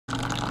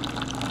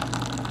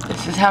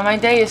This is how my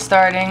day is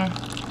starting.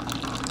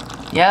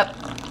 Yep,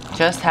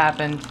 just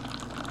happened.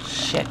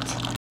 Shit.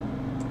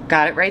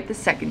 Got it right the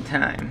second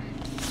time.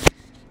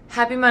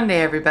 Happy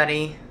Monday,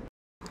 everybody.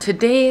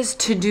 Today's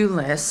to-do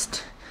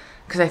list,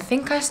 because I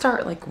think I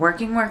start like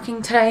working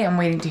today. I'm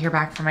waiting to hear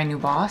back from my new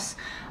boss.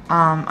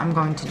 I'm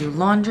going to do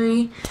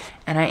laundry,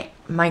 and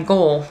my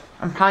goal,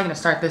 I'm probably gonna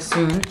start this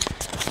soon,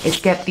 is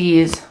get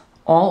these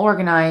all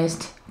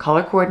organized,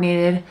 color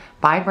coordinated,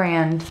 by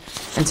brand,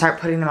 and start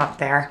putting them up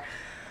there.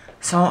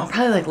 So I'll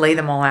probably like lay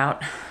them all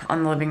out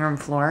on the living room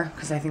floor,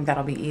 because I think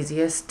that'll be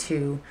easiest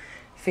to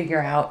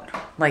figure out,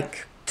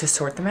 like to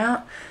sort them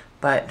out.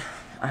 But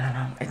I don't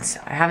know,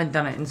 I haven't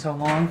done it in so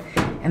long,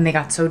 and they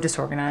got so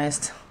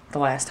disorganized the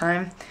last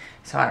time,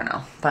 so I don't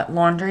know. But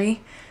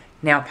laundry,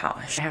 nail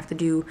polish. I have to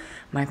do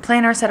my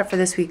planner setup for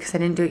this week because I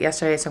didn't do it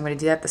yesterday, so I'm going to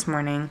do that this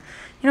morning.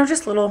 You know,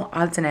 just little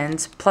odds and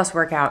ends, plus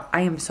workout.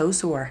 I am so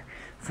sore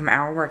from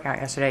our workout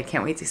yesterday. I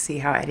can't wait to see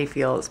how Eddie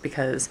feels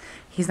because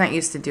he's not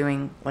used to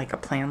doing like a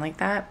plan like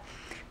that.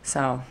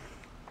 So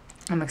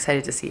I'm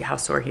excited to see how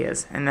sore he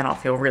is, and then I'll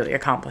feel really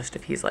accomplished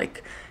if he's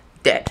like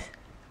dead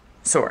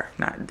sore,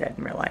 not dead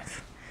in real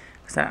life,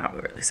 because then that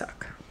would really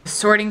suck. The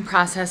sorting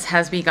process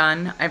has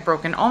begun. I've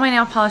broken all my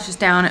nail polishes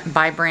down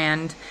by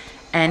brand,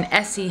 and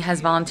Essie has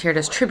volunteered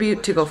as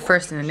tribute to go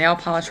first in the nail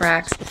polish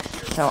racks.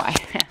 So I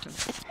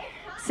have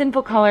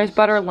Sinful Colors,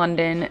 Butter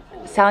London,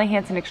 Sally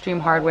Hansen Extreme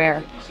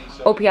Hardware,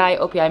 OPI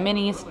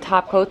Minis,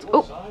 Top Coats,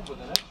 oh,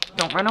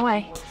 don't run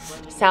away,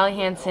 Sally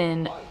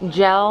Hansen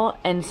Gel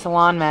and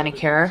Salon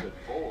Manicure,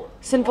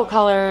 Sinful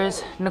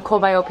Colors, Nicole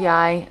by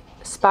OPI,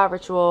 Spa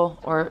Ritual,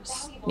 or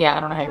yeah, I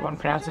don't know how you want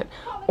to pronounce it,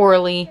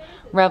 Orally,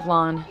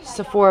 Revlon,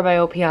 Sephora by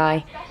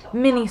OPI,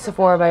 Mini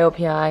Sephora by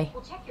OPI,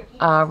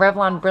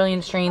 Revlon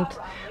Brilliant Strength,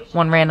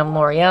 one random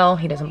L'Oreal,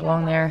 he doesn't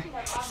belong there.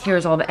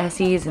 Here's all the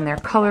Essies and their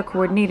color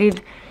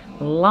coordinated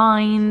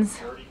lines,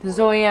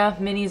 Zoya,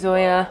 Mini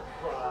Zoya,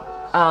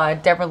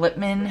 Deborah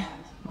Lippmann,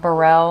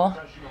 Burrell,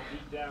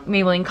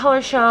 Maybelline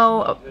Color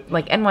Show,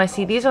 like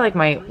NYC. These are like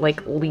my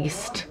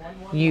least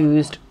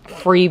used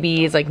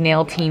freebies, like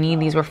Nail Teeny.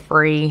 These were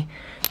free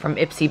from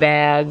Ipsy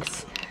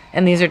Bags,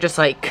 and these are just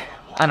like,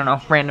 I don't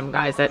know, random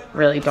guys that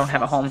really don't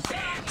have a home.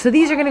 So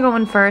these are gonna go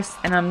in first,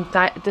 and I'm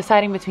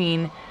deciding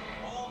between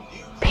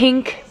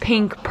pink,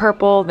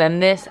 purple, then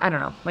this. I don't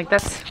know, like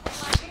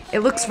it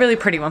looks really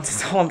pretty once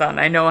it's all done.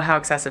 I know how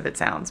excessive it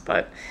sounds,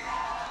 but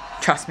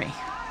trust me,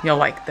 you'll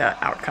like the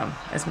outcome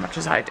as much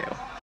as I do.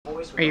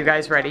 Are you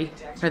guys ready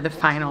for the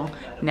final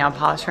nail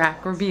polish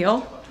rack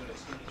reveal?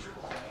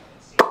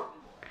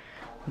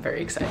 I'm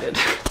very excited.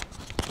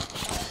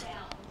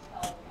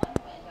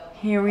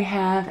 Here we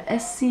have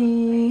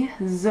Essie,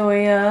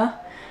 Zoya,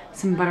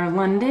 some Butter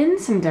London,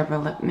 some Deborah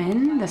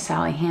Lippmann, the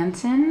Sally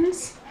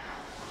Hansens,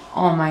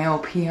 all my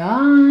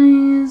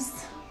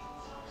OPIs,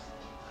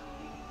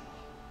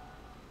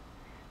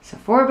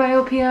 Sephora by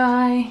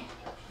OPI,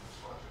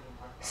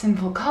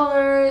 Simple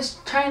Colors,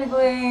 China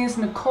Glaze,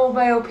 Nicole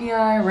by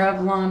OPI,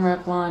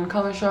 Revlon,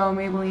 Color Show,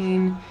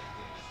 Maybelline,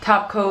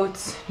 Top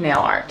Coats, Nail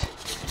Art.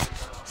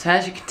 So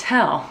as you can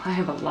tell, I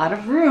have a lot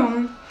of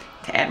room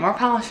to add more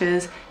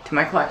polishes to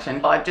my collection.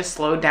 Well, I've just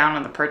slowed down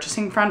on the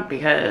purchasing front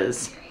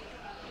because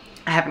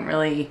I haven't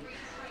really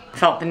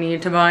felt the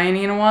need to buy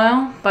any in a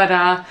while. But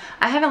I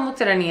haven't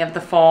looked at any of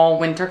the fall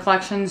winter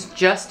collections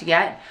just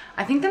yet.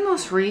 I think the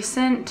most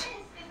recent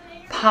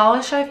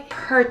polish I've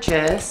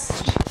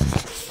purchased,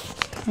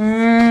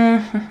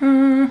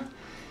 the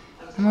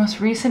most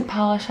recent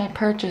polish I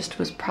purchased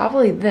was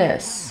probably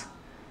this,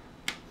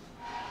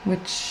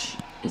 which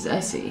is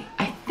Essie,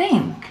 I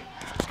think.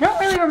 I don't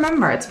really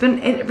remember.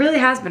 It really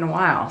has been a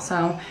while,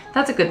 so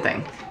that's a good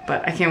thing.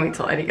 But I can't wait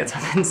till Eddie gets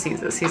up and sees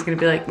this. He's gonna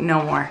be like,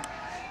 no more.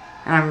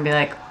 And I'm gonna be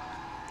like,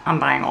 I'm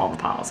buying all the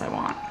piles I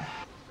want.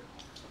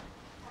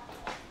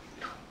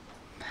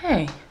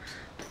 Hey.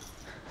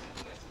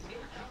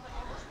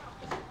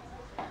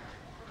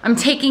 I'm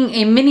taking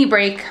a mini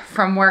break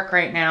from work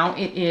right now.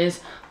 It is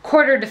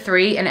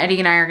 2:45, and Eddie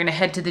and I are gonna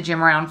head to the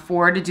gym around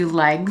 4 to do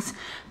legs.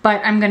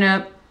 But I'm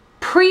gonna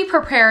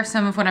pre-prepare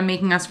some of what I'm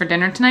making us for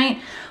dinner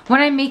tonight. What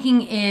I'm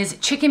making is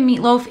chicken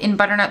meatloaf in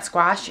butternut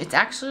squash. It's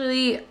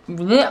actually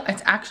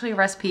a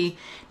recipe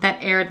that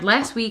aired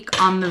last week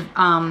on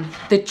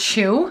the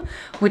Chew,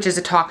 which is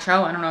a talk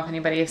show. I don't know if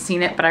anybody has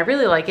seen it, but I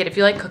really like it. If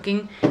you like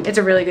cooking, it's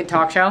a really good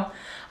talk show.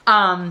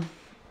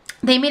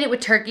 They made it with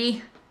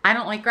turkey. I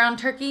don't like ground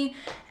turkey,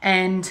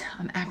 and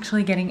I'm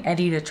actually getting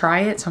Eddie to try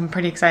it, so I'm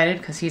pretty excited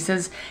because he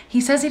says he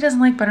doesn't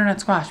like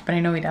butternut squash, but I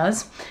know he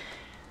does.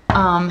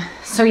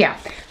 So yeah,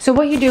 so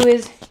what you do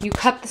is you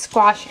cut the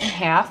squash in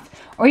half,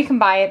 or you can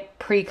buy it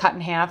pre-cut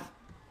in half.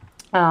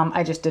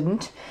 I just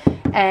didn't.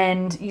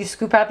 And you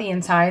scoop out the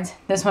insides.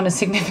 This one is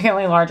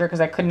significantly larger because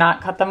I could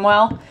not cut them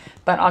well,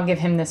 but I'll give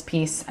him this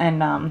piece,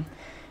 and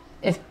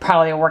it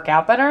probably will work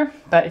out better.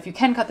 But if you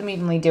can cut them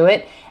evenly, do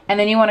it. And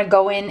then you want to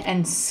go in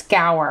and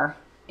scour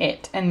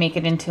it and make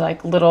it into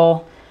like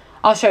little,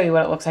 I'll show you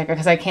what it looks like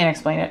because I can't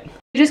explain it.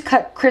 You just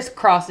cut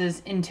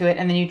crisscrosses into it,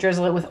 and then you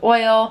drizzle it with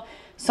oil,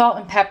 salt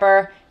and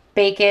pepper,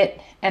 bake it,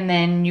 and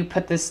then you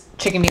put this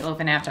chicken meatloaf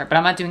in after. But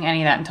I'm not doing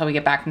any of that until we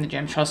get back from the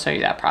gym, so I'll show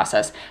you that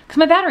process. Because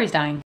my battery's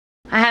dying.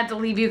 I had to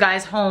leave you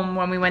guys home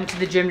when we went to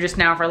the gym just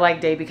now for leg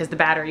day because the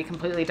battery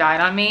completely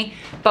died on me.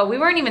 But we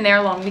weren't even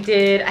there long. We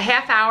did a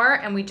half hour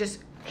and we just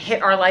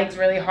hit our legs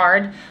really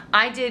hard.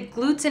 I did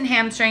glutes and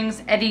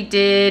hamstrings. Eddie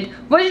did,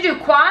 what did you do,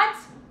 quads?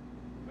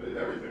 I did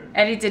everything.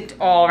 Eddie did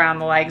all around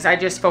the legs. I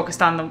just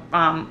focused on the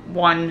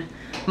one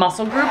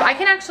muscle group. I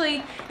can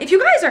actually, if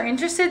you guys are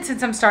interested,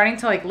 since I'm starting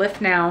to like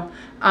lift now,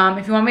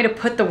 if you want me to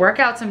put the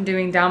workouts I'm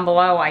doing down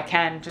below, I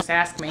can, just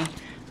ask me.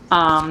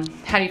 How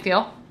do you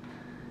feel?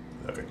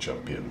 Like a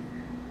champion.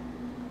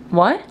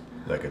 What?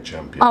 Like a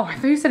champion. Oh, I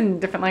thought you said in a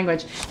different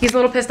language. He's a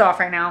little pissed off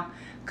right now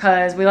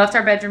because we left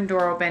our bedroom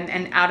door open,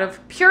 and out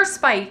of pure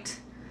spite,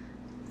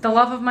 the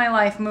love of my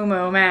life,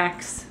 Moo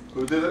Max,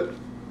 Who did it?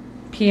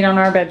 peed on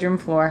our bedroom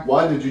floor.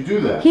 Why did you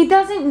do that? He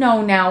doesn't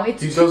know now. He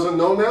doesn't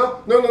know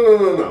now?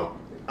 No.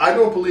 I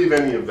don't believe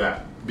any of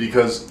that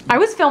because... I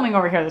was filming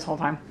over here this whole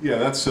time. Yeah,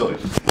 that's silly.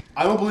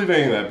 I don't believe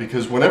any of that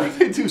because whenever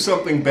they do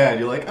something bad,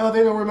 you're like, oh,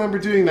 they don't remember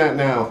doing that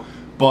now.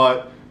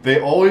 But they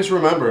always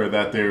remember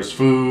that there's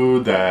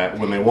food, that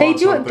when they want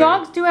something...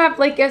 Dogs do have,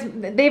 like,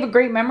 they have a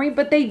great memory,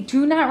 but they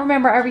do not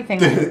remember everything.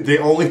 They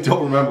only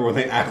don't remember when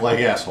they act like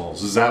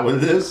assholes. Is that what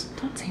it is?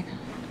 Don't say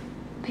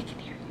that. They can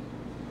hear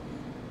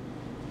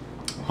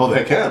you. Oh,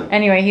 they can.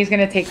 Anyway, he's going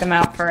to take them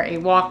out for a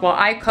walk while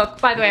I cook.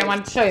 By the way, I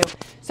wanted to show you.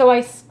 So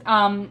I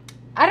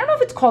don't know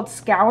if it's called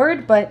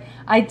scoured, but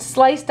I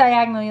sliced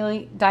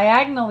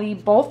diagonally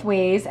both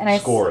ways, and I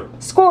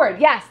scored.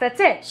 Scored, yes, that's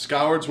it.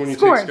 Scoured's when you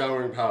Scored. take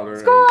scouring powder.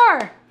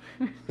 Score.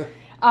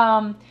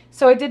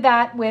 So I did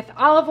that with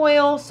olive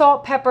oil,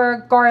 salt,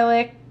 pepper,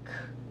 garlic,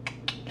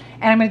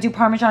 and I'm gonna do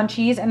Parmesan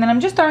cheese, and then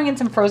I'm just throwing in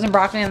some frozen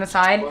broccoli on the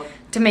side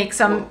to make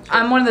some.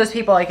 I'm one of those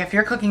people, like, if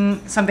you're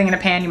cooking something in a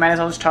pan, you might as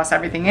well just toss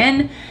everything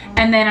in,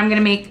 and then I'm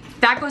gonna make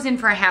that goes in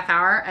for a half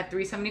hour at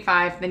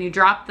 375. Then you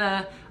drop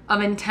the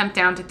oven temp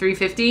down to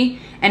 350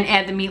 and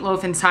add the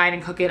meatloaf inside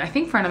and cook it, I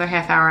think, for another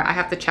half hour. I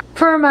have to check.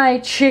 For my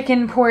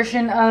chicken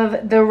portion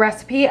of the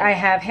recipe, I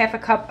have half a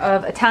cup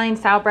of Italian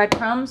style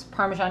breadcrumbs,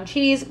 Parmesan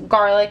cheese,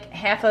 garlic,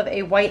 half of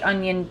a white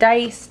onion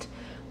diced,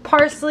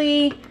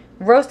 parsley,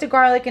 roasted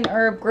garlic and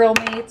herb grill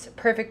mates,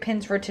 perfect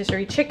pins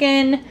rotisserie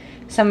chicken,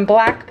 some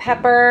black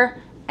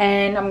pepper,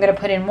 and I'm gonna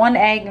put in 1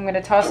 egg. I'm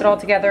gonna toss it all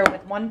together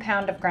with 1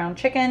 pound of ground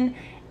chicken,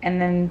 and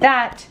then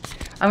that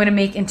I'm gonna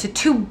make into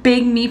 2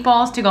 big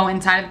meatballs to go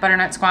inside of the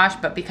butternut squash,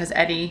 but because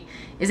Eddie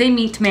is a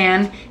meat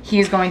man, he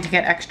is going to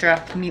get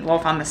extra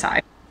meatloaf on the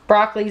side.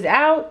 Broccoli's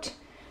out.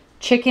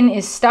 Chicken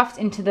is stuffed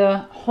into the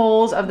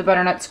holes of the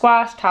butternut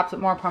squash, topped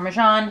with more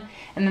Parmesan,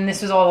 and then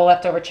this is all the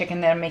leftover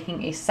chicken that I'm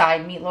making a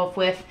side meatloaf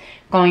with,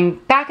 going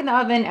back in the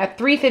oven at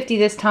 350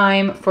 this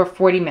time for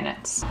 40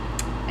 minutes.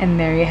 And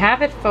there you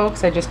have it,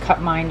 folks. I just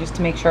cut mine just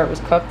to make sure it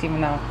was cooked,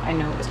 even though I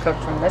know it was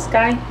cooked from this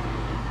guy.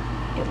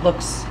 It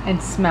looks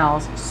and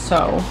smells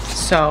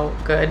so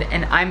good,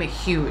 and I'm a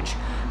huge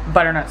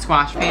butternut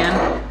squash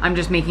fan. I'm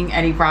just making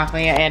Eddie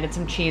broccoli. I added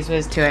some cheese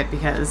whiz to it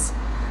because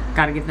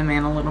gotta give the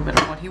man a little bit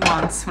of what he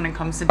wants when it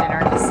comes to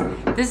dinner.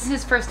 This is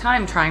his first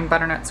time trying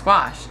butternut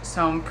squash,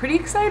 so I'm pretty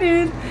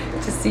excited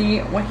to see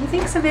what he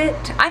thinks of it.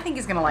 I think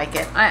he's gonna like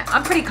it.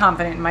 I'm pretty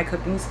confident in my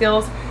cooking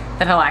skills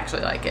that he'll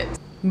actually like it.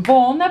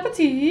 Bon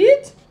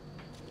appetit!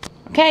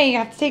 Okay, you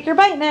have to take your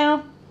bite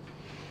now.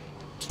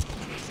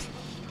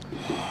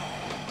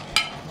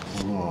 I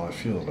don't know how I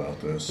feel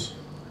about this.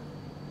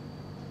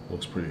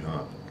 Looks pretty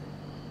hot.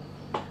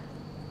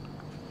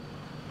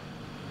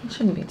 It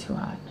shouldn't be too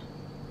hot.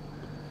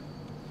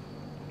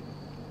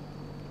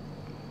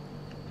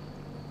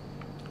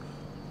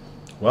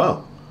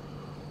 Wow.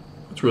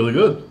 It's really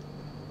good.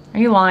 Are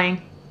you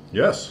lying?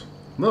 Yes.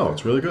 No,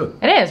 it's really good.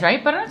 It is,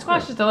 right? Butternut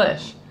squash is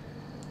delish.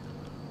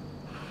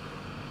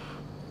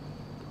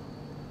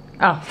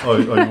 Oh,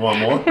 you want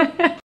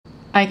more?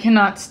 I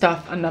cannot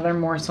stuff another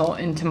morsel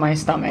into my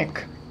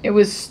stomach. It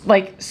was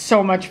like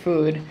so much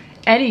food.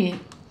 Eddie,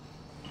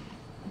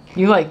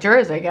 you liked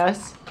yours, I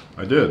guess.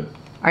 I did.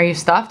 Are you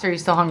stuffed or are you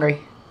still hungry?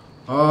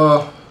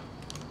 Yeah.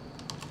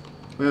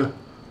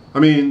 I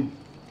mean,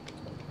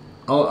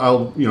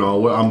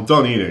 I'm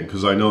done eating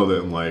because I know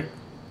that in like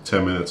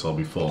 10 minutes I'll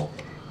be full.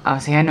 Oh,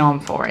 see, I know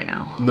I'm full right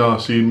now. No,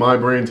 see, my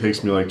brain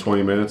takes me like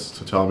 20 minutes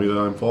to tell me that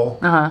I'm full.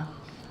 Uh-huh.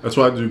 That's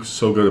why I do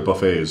so good at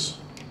buffets,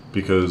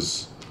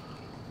 because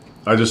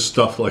I just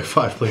stuff like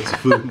 5 plates of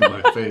food in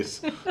my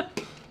face.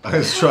 I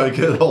just try to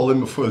get it all in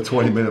before the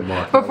 20-minute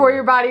mark. Before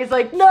your body's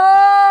like,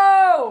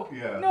 no!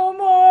 Yeah. No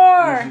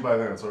more! Usually by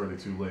then it's already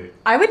too late.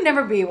 I would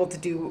never be able to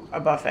do a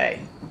buffet.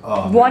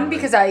 Oh, One, man.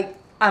 because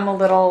I'm a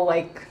little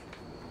like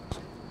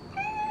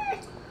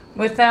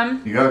with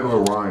them. You gotta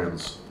go to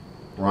Ryan's.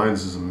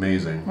 Ryan's is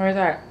amazing. Where's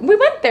that? We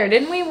went there,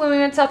 didn't we, when we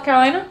went to South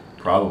Carolina?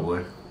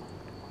 Probably.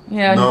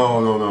 Yeah.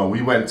 No.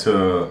 We went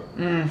to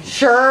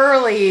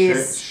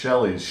Shirley's.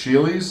 Shelley's. Sheely's?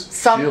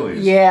 Sheely's.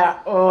 Sheely's. Yeah.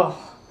 Oh.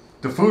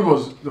 The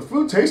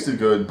food tasted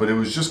good, but it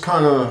was just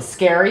kind of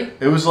scary.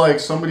 It was like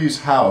somebody's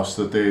house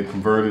that they had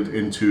converted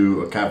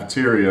into a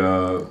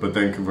cafeteria, but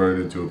then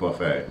converted into a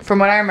buffet. From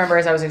what I remember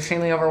is I was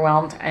extremely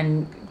overwhelmed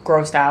and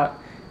grossed out.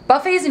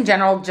 Buffets in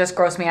general just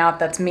gross me out.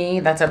 That's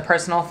me. That's a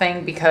personal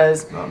thing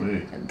because not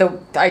me.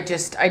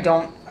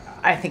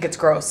 I think it's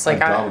gross.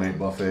 Like I dominate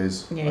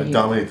buffets. Yeah, I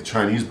dominate the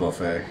Chinese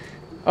buffet.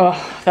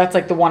 Oh, that's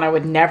like the one I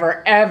would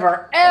never,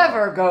 ever,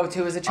 ever go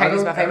to as a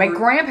Chinese buffet. My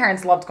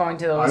grandparents loved going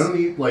to those. I don't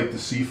eat like the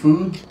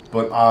seafood,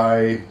 but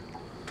I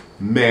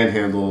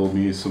manhandle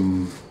me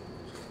some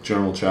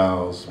General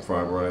Chow's,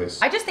 fried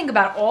rice. I just think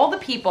about all the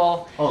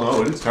people. Oh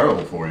no, it is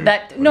terrible for you.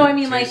 I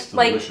mean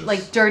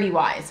like dirty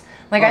wise.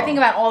 Like I think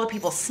about all the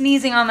people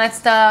sneezing on that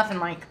stuff and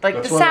like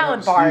the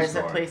salad bars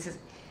at places.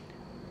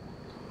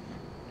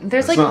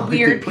 There's like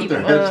weird people.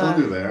 Put their heads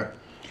under there.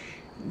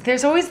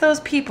 There's always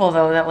those people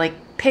though that like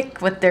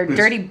pick with their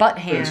dirty butt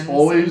hands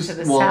into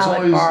the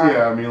salad bar.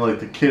 Yeah, I mean like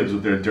the kids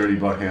with their dirty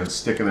butt hands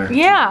sticking their.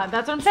 Yeah,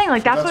 that's what I'm saying.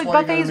 Like that's what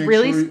buffets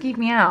really skeeve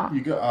me out.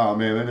 Oh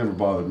man, that never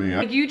bothered me.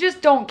 Like you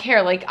just don't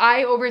care. Like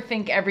I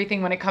overthink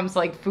everything when it comes to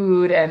like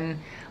food and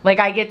like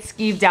I get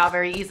skeeved out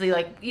very easily.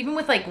 Like even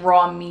with like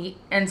raw meat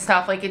and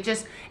stuff. Like it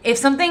just if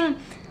something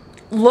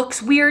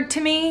looks weird to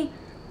me,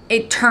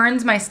 it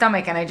turns my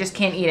stomach and I just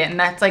can't eat it. And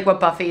that's like what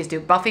buffets do.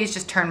 Buffets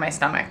just turn my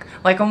stomach.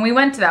 Like when we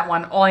went to that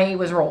one, all I ate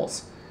was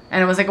rolls.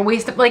 And it was like a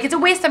waste of, like it's a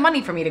waste of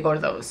money for me to go to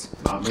those.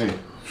 Not me.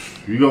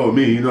 You go with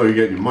me, you know you're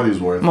getting your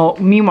money's worth. Well,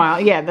 meanwhile,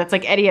 yeah, that's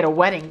like Eddie at a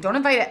wedding. Don't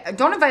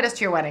invite us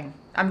to your wedding.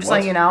 I'm just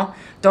letting you know.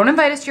 Don't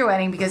invite us to your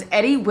wedding because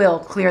Eddie will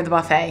clear the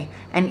buffet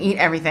and eat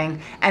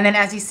everything. And then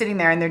as he's sitting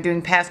there and they're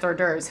doing past hors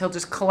d'oeuvres, he'll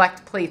just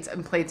collect plates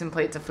and plates and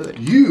plates of food.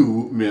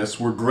 You, miss,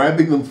 were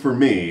grabbing them for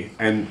me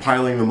and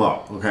piling them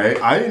up, okay?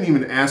 I didn't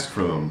even ask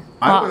for them.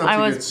 I went up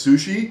to get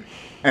sushi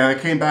and I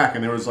came back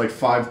and there was like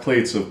 5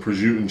 plates of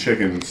prosciutto and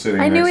chicken sitting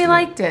next to me. I knew he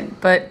liked it,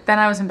 but then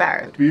I was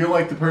embarrassed. But you're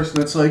like the person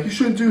that's like, you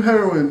shouldn't do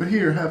heroin, but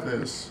here, have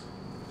this.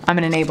 I'm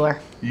an enabler.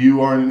 You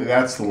are,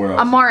 that's the word.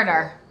 A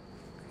martyr.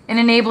 An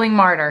enabling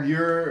martyr.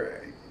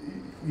 You're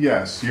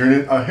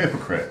a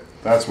hypocrite.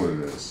 That's what it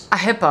is. A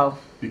hippo.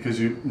 Because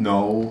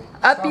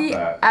stop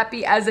that.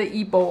 Happy as a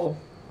hippo.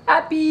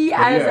 Happy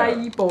as a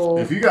hippo.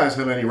 If you guys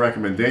have any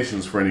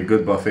recommendations for any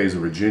good buffets in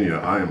Virginia,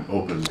 I am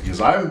open.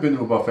 Because I haven't been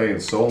to a buffet in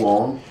so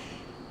long.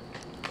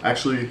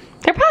 Actually,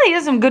 there probably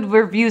is some good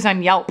reviews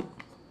on Yelp.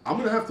 I'm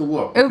going to have to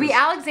look. It would be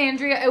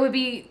Alexandria. It would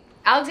be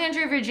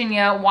Alexandria,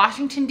 Virginia,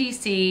 Washington,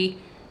 D.C.,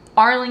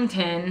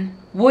 Arlington,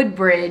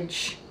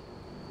 Woodbridge,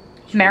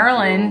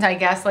 Maryland, I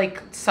guess,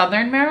 like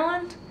Southern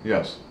Maryland?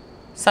 Yes.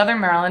 Southern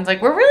Maryland's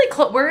like, we're really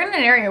close. We're in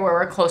an area where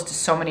we're close to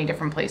so many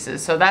different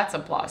places, so that's a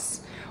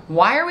plus.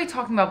 Why are we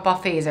talking about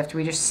buffets after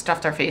we just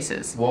stuffed our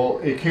faces? Well,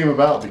 it came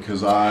about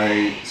because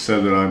I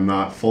said that I'm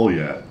not full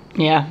yet.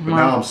 Yeah. But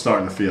now I'm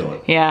starting to feel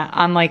it. Yeah,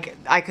 I'm like,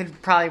 I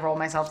could probably roll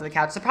myself to the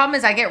couch. The problem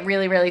is I get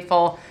really, really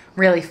full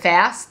really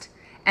fast,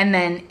 and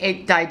then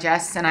it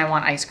digests, and I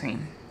want ice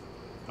cream.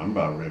 I'm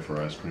about ready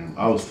for ice cream.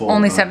 I was full.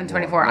 Only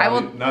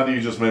 7:24. Now that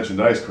you just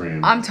mentioned ice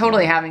cream. I'm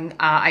totally having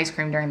ice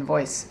cream during The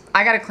Voice.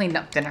 I got a cleaned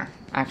up dinner,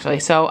 actually.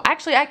 So,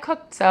 actually, I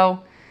cooked,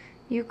 so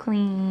you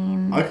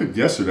clean. I cooked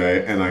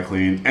yesterday, and I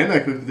cleaned, and I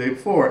cooked the day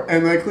before,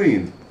 and I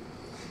cleaned.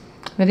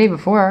 The day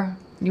before?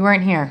 You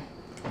weren't here.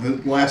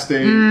 The last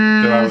day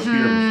that I was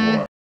here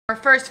before. Our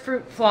first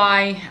fruit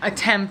fly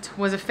attempt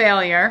was a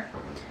failure.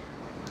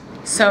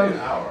 So,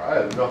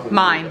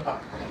 mine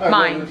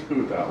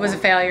was a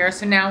failure.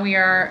 So now we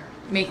are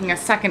making a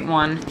second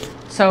one.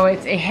 So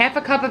it's a half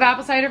a cup of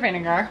apple cider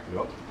vinegar.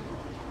 Yep.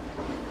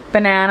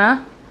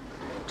 Banana.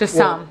 Just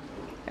some.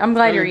 I'm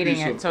glad you're eating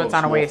it, so it's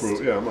not a waste.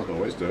 Fruit. Yeah, I'm not gonna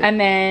waste it. And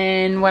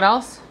then what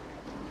else?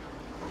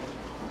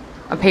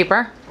 A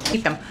paper. I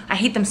hate them. I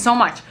hate them so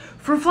much.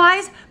 Fruit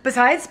flies,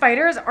 besides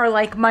spiders, are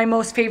like my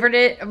most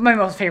hated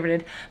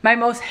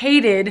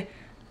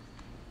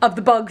of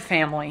the bug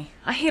family.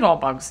 I hate all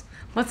bugs.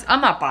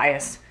 I'm not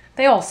biased.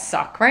 They all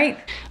suck, right?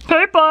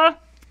 Paper,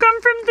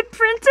 come from the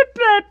Prince of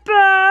Pepper.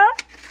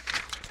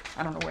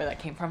 I don't know where that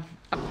came from.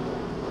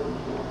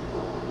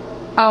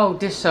 Oh,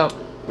 dish soap.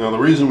 Now the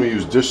reason we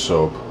use dish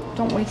soap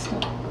don't waste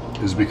it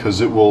is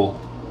because it will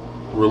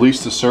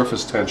release the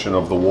surface tension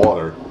of the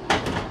water,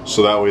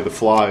 so that way the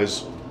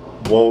flies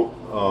won't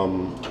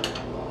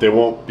they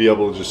won't be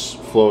able to just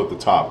float at the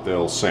top.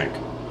 They'll sink.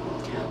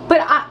 But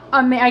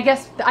I mean, I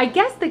guess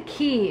the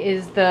key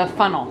is the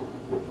funnel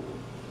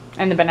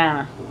and the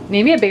banana.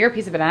 Maybe a bigger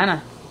piece of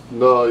banana.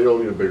 No, you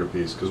don't need a bigger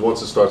piece, because once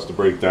it starts to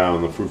break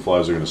down, the fruit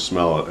flies are going to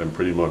smell it and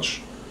pretty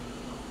much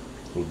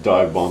will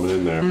dive bombing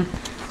in there.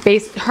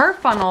 Her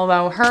funnel,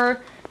 though,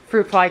 her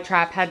fruit fly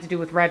trap had to do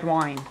with red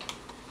wine.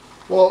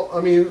 Well,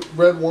 I mean,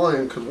 red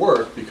wine could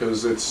work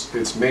because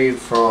it's made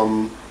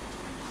from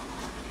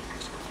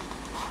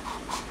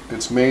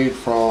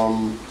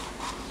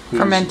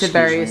fermented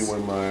berries.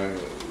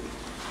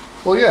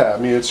 Well, yeah, I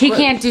mean, it's. He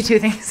can't do two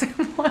things at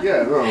once.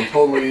 Yeah, no, I'm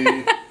totally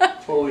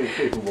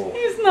incapable.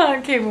 He's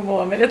not capable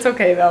of it. It's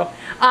okay though.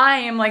 I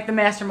am like the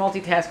master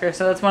multitasker,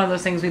 so that's one of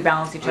those things we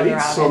balance each I other need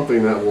out.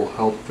 something that will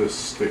help this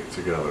stick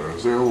together.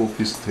 Is there a little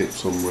piece of tape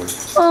somewhere?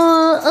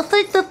 I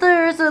think that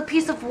there's a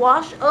piece of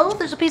wash. Oh,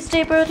 there's a piece of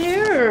tape right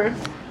here,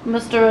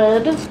 Mr.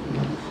 Ed.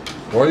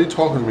 Why are you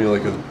talking to me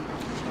like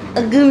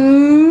a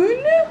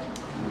goon?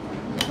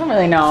 I don't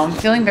really know. I'm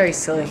feeling very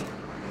silly.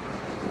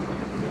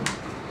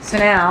 So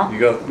now you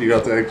got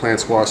the eggplant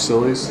squash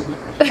sillies?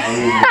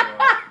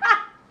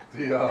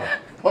 The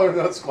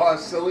butternut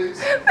squash sillies?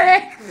 The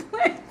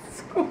eggplant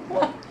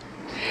squash.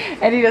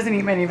 Eddie doesn't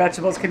eat many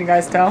vegetables, can you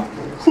guys tell?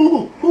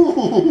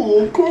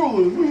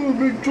 Carlin,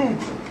 big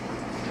jokes.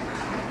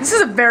 This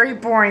is a very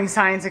boring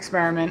science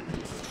experiment.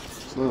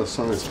 It's not a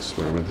science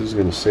experiment. This is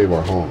going to save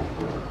our home.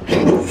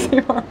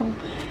 Save our home.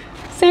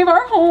 Save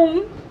our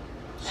home.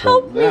 So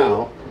help me.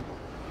 Now,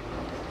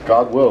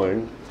 God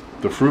willing,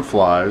 the fruit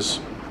flies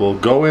will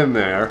go in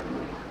there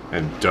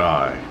and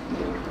die.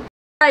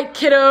 Alright,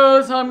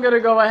 kiddos, I'm gonna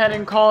go ahead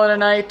and call it a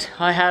night.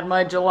 I had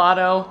my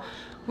gelato,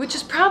 which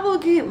is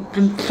probably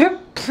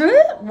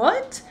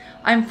what?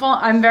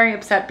 I'm very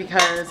upset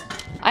because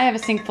I have a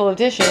sink full of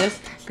dishes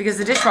because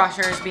the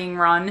dishwasher is being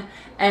run,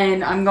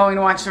 and I'm going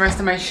to watch the rest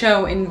of my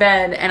show in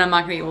bed, and I'm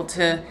not gonna be able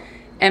to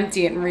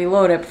empty it and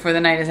reload it before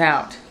the night is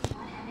out.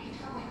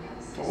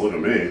 Don't look at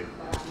me.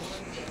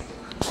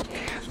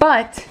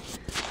 But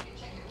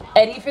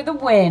Eddie for the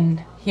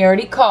win. He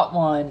already caught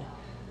one.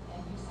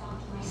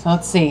 So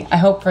let's see. I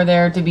hope for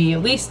there to be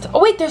at least... Oh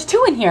wait, there's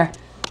two in here.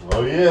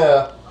 Oh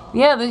yeah.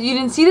 Yeah, you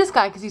didn't see this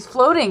guy because he's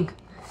floating.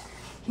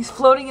 He's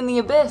floating in the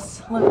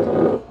abyss.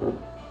 Look.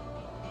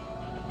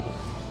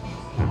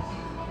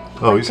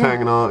 Oh, he's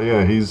hanging on.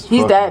 Yeah, he's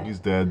dead. He's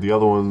dead. The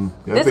other one...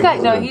 Yeah, This guy,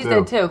 no, he's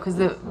dead too because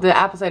the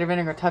apple cider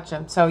vinegar touched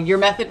him. So your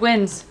method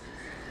wins.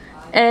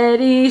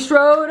 Eddie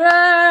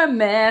Schroeder,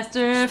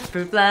 master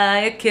fruit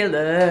fly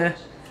killer.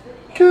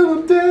 Kill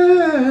him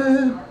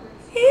dead.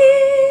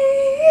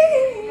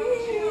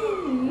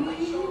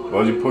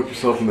 Why'd you poke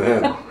yourself in the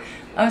head?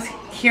 I was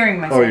hearing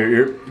myself. Oh, your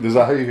ear? Is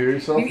that how you hear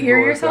yourself? You hear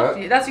yourself?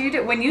 Like That's what you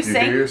do. When you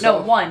sing, hear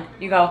yourself? no, one,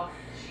 you go,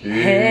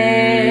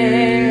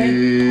 hey.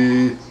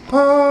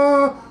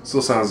 Ah.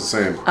 Still sounds the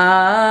same.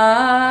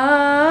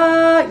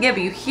 yeah, but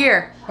you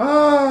hear.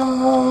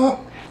 Ah.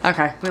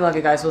 Okay, we love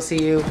you guys. We'll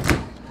see you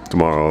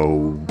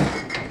tomorrow.